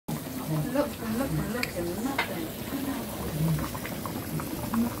Looking, nothing.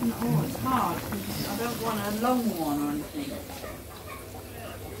 Nothing at all. It's hard because I don't want a long one or anything.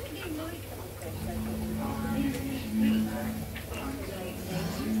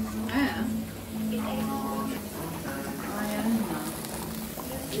 Yeah.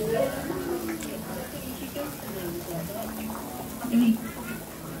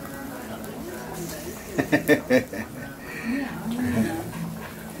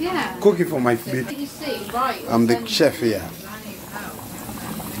 Yeah. Cooking for my food. You see, right? I'm the chef here.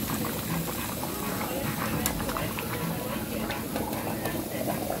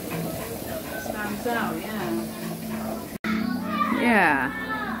 Stands out, yeah. Yeah.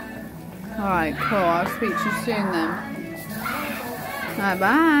 Alright, cool. I'll speak to you soon then. Bye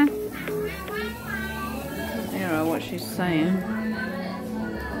bye. You know what she's saying.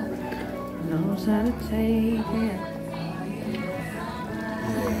 Knows how to take it.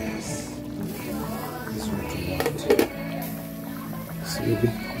 Yes. This is what you want. So maybe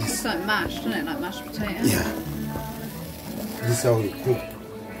this. It's like mashed, isn't it? Like mashed potato. Yeah. This is how we cook.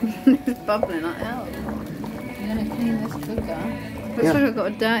 It's bubbling like hell. You're gonna clean this cooker. Looks like I've got a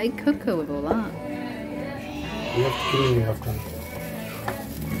dirty cooker with all that. You have to clean it after.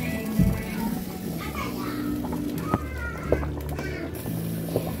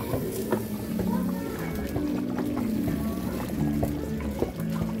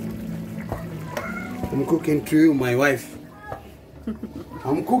 I'm cooking to you, my wife.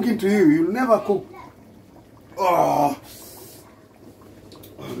 I'm cooking to you. You'll never cook. Oh,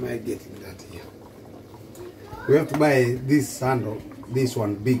 how am I getting that here? We have to buy this handle, this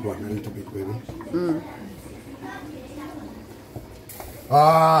one, big one, a little bit, baby.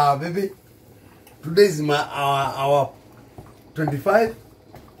 Baby, today is our 25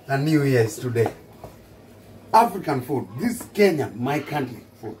 and New Year is today. African food. This is Kenya, my country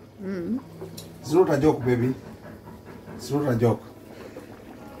food. It's not a joke, baby. It's not a joke.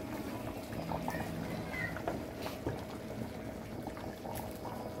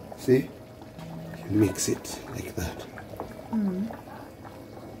 See? You mix it like that. And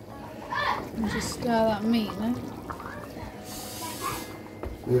just stir that meat, no?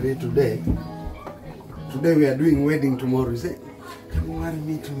 Really, today we are doing wedding tomorrow. You say, can you marry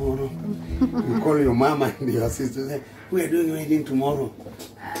me tomorrow? You call your mama and your sister, say, we are doing wedding tomorrow.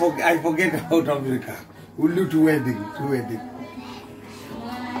 I forget about America. We'll do two wedding.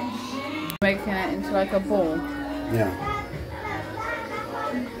 Making it into like a ball. Yeah.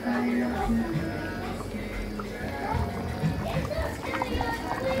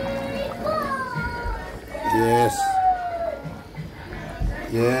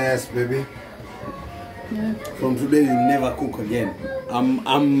 Yes, baby. Yeah. From today, you never cook again.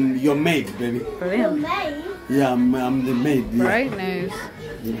 I'm your maid, baby. Brilliant. Your maid? Yeah, I'm the maid. Yeah. Great news.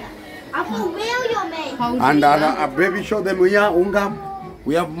 Yeah. I for real your maid. And baby, show them we are Ungam.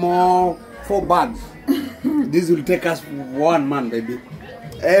 We have more 4 bags. This will take us 1 month, baby.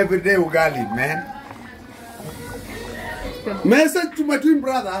 Every day ugali, man. Message to my twin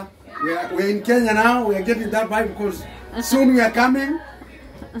brother. We're in Kenya now. We are getting that vibe because soon we are coming.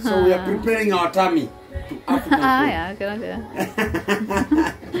 So we are preparing our tummy to African food. Yeah, good idea.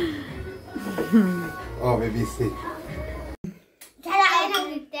 Oh, baby, see. 10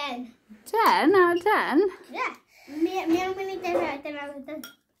 out of 10. 10 out of 10? Yeah. Me and Winnie 10 out of 10 out of 10.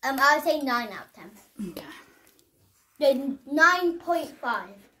 I would say 9 out of 10. Okay. 9.5.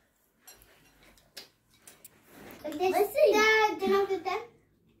 I say 10 out of 10.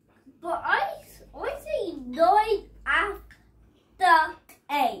 But I say 9 after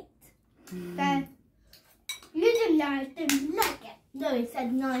 8. Then you didn't like it. No, it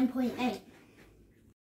said 9.8.